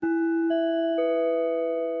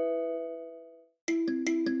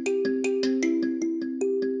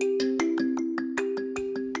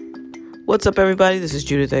What's up, everybody? This is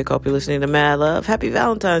Judith A. Hope you're listening to Mad Love. Happy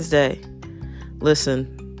Valentine's Day.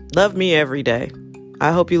 Listen, love me every day.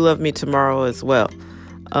 I hope you love me tomorrow as well.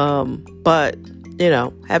 But,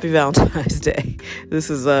 happy Valentine's Day. This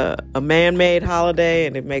is a man-made holiday,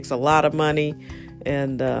 and it makes a lot of money.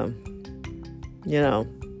 And,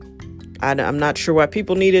 I'm not sure why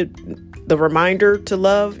people needed the reminder to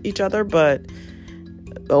love each other, but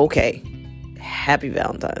okay. Happy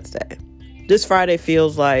Valentine's Day. This Friday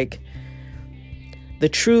feels like the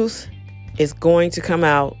truth is going to come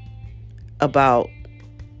out about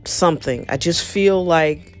something. I just feel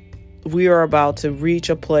like we are about to reach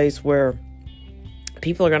a place where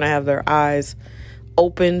people are going to have their eyes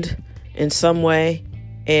opened in some way,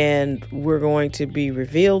 and we're going to be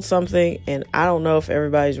revealed something, and I don't know if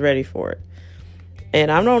everybody's ready for it.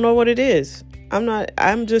 And I don't know what it is.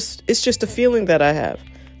 It's just a feeling that I have.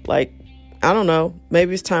 Like, I don't know,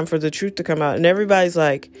 maybe it's time for the truth to come out. And everybody's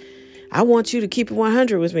like, I want you to keep it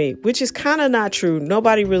 100 with me, which is kind of not true.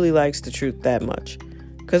 Nobody really likes the truth that much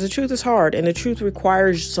because the truth is hard, and the truth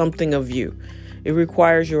requires something of you. It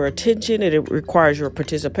requires your attention, it requires your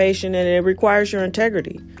participation, and it requires your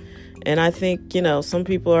integrity. And I think, some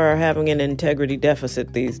people are having an integrity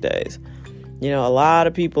deficit these days. A lot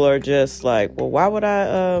of people are just like, well, why would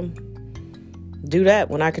I do that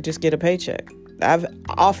when I could just get a paycheck? I've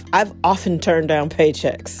often turned down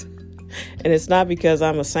paychecks. And it's not because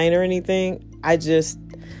I'm a saint or anything. I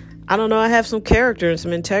don't know. I have some character and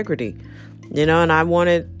some integrity, and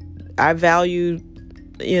I valued,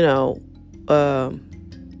 in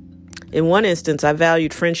one instance, I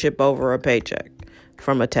valued friendship over a paycheck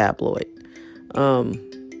from a tabloid.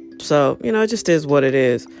 So, it just is what it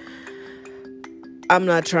is. I'm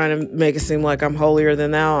not trying to make it seem like I'm holier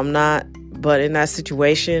than thou. I'm not. But in that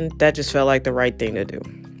situation, that just felt like the right thing to do.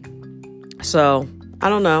 So, I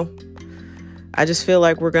don't know. I just feel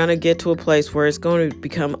like we're going to get to a place where it's going to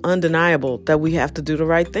become undeniable that we have to do the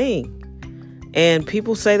right thing. And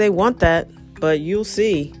people say they want that, but you'll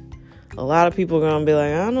see a lot of people are going to be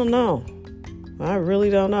like, I don't know. I really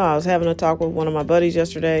don't know. I was having a talk with one of my buddies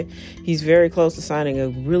yesterday. He's very close to signing a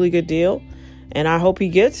really good deal, and I hope he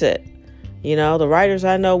gets it. The writers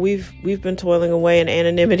I know, we've been toiling away in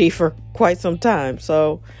anonymity for quite some time.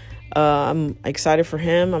 So I'm excited for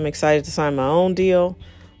him. I'm excited to sign my own deal.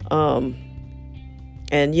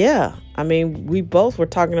 And yeah, we both were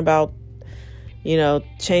talking about,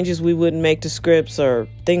 changes we wouldn't make to scripts or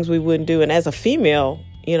things we wouldn't do. And as a female,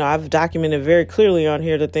 I've documented very clearly on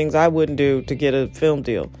here the things I wouldn't do to get a film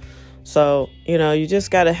deal. So, you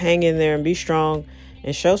just got to hang in there and be strong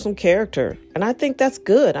and show some character. And I think that's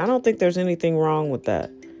good. I don't think there's anything wrong with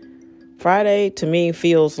that. Friday, to me,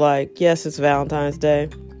 feels like, yes, it's Valentine's Day,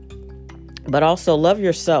 but also love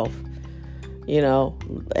yourself,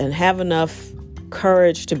 and have enough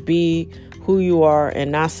courage to be who you are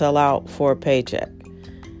and not sell out for a paycheck.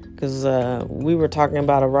 Because we were talking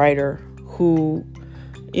about a writer who,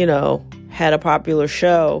 had a popular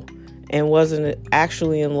show and wasn't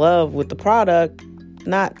actually in love with the product.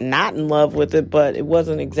 Not in love with it, but it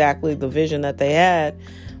wasn't exactly the vision that they had.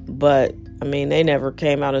 But they never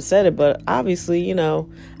came out and said it. But obviously,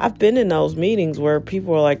 I've been in those meetings where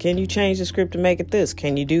people are like, can you change the script to make it this?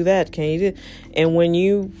 Can you do that? Can you do? And when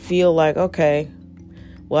you feel like, okay,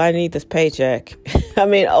 well, I need this paycheck.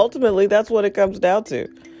 Ultimately, that's what it comes down to.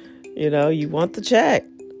 You want the check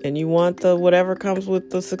and you want the whatever comes with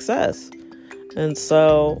the success. And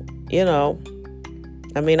so,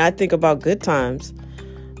 I think about Good Times.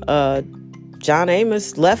 John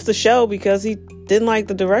Amos left the show because he didn't like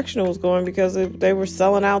the direction it was going because they were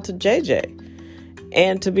selling out to JJ.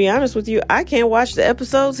 And to be honest with you, I can't watch the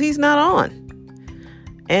episodes he's not on.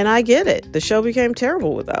 And I get it. The show became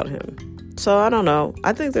terrible without him. So I don't know.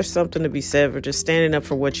 I think there's something to be said for just standing up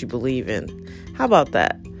for what you believe in. How about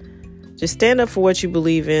that? Just stand up for what you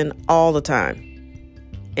believe in all the time.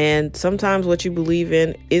 And sometimes what you believe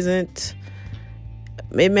in it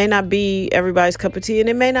may not be everybody's cup of tea, and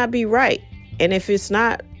it may not be right. And if it's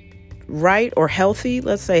not right or healthy,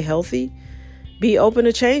 let's say healthy, be open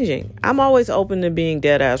to changing. I'm always open to being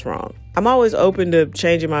dead ass wrong. I'm always open to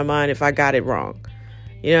changing my mind if I got it wrong.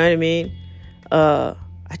 You know what I mean?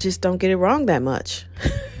 I just don't get it wrong that much.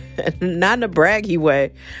 Not in a braggy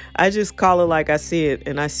way. I just call it like I see it,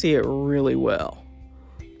 and I see it really well.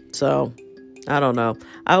 So, I don't know.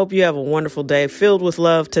 I hope you have a wonderful day filled with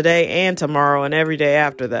love today and tomorrow and every day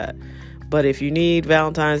after that. But if you need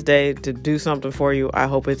Valentine's Day to do something for you, I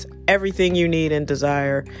hope it's everything you need and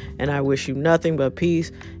desire. And I wish you nothing but peace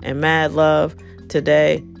and mad love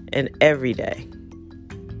today and every day.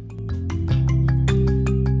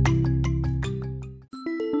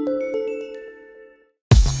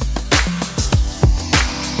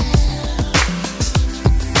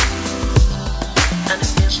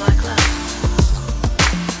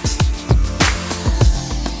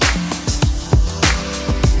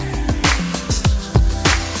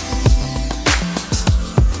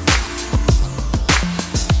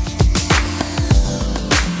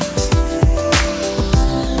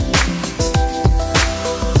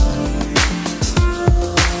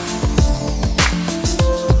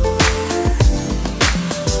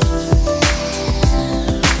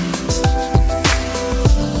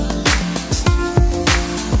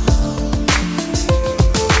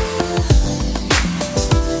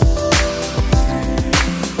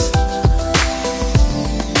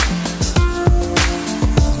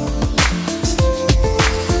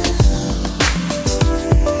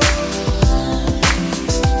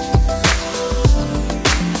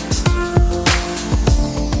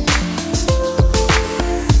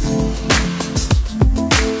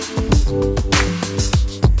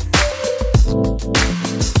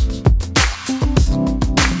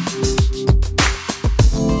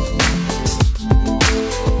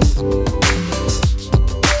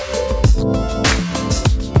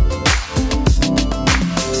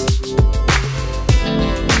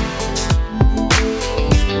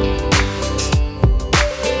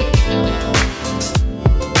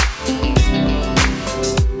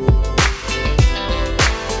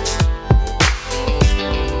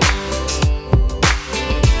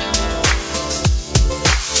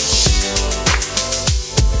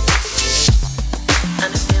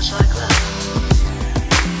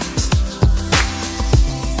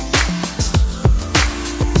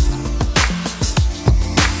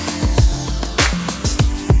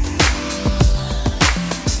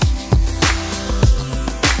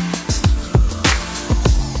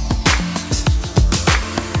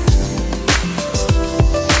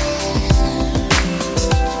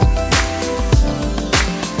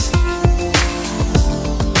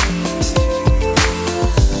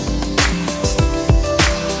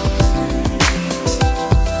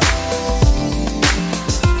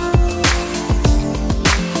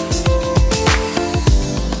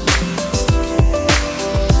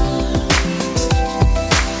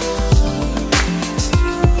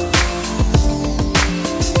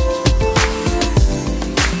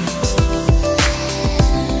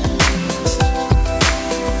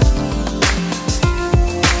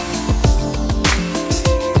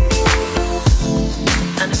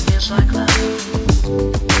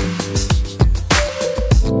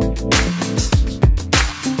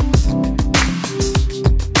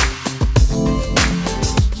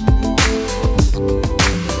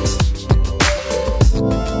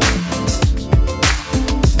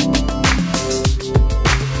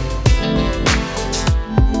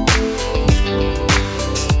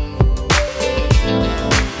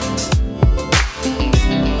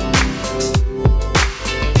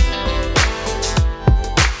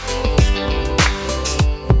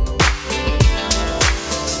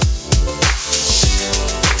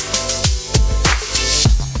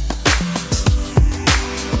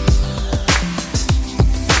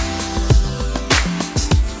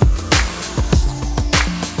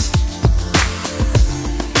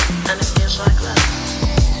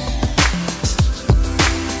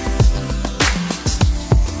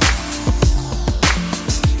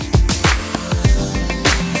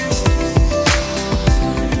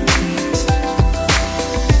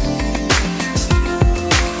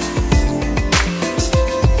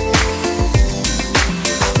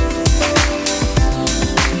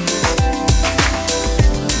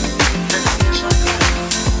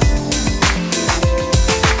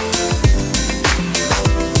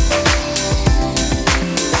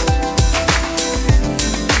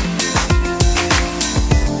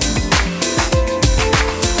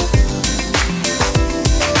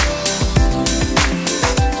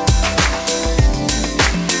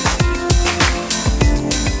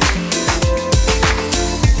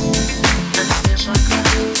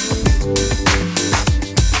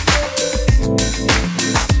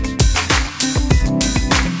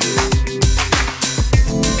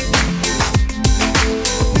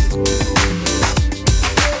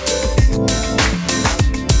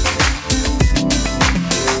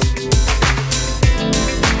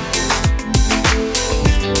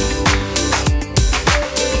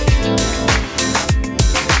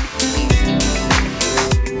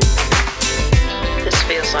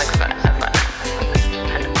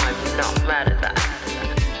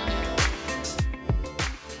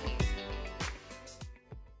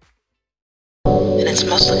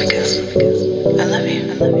 because I love you.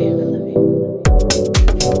 I love you.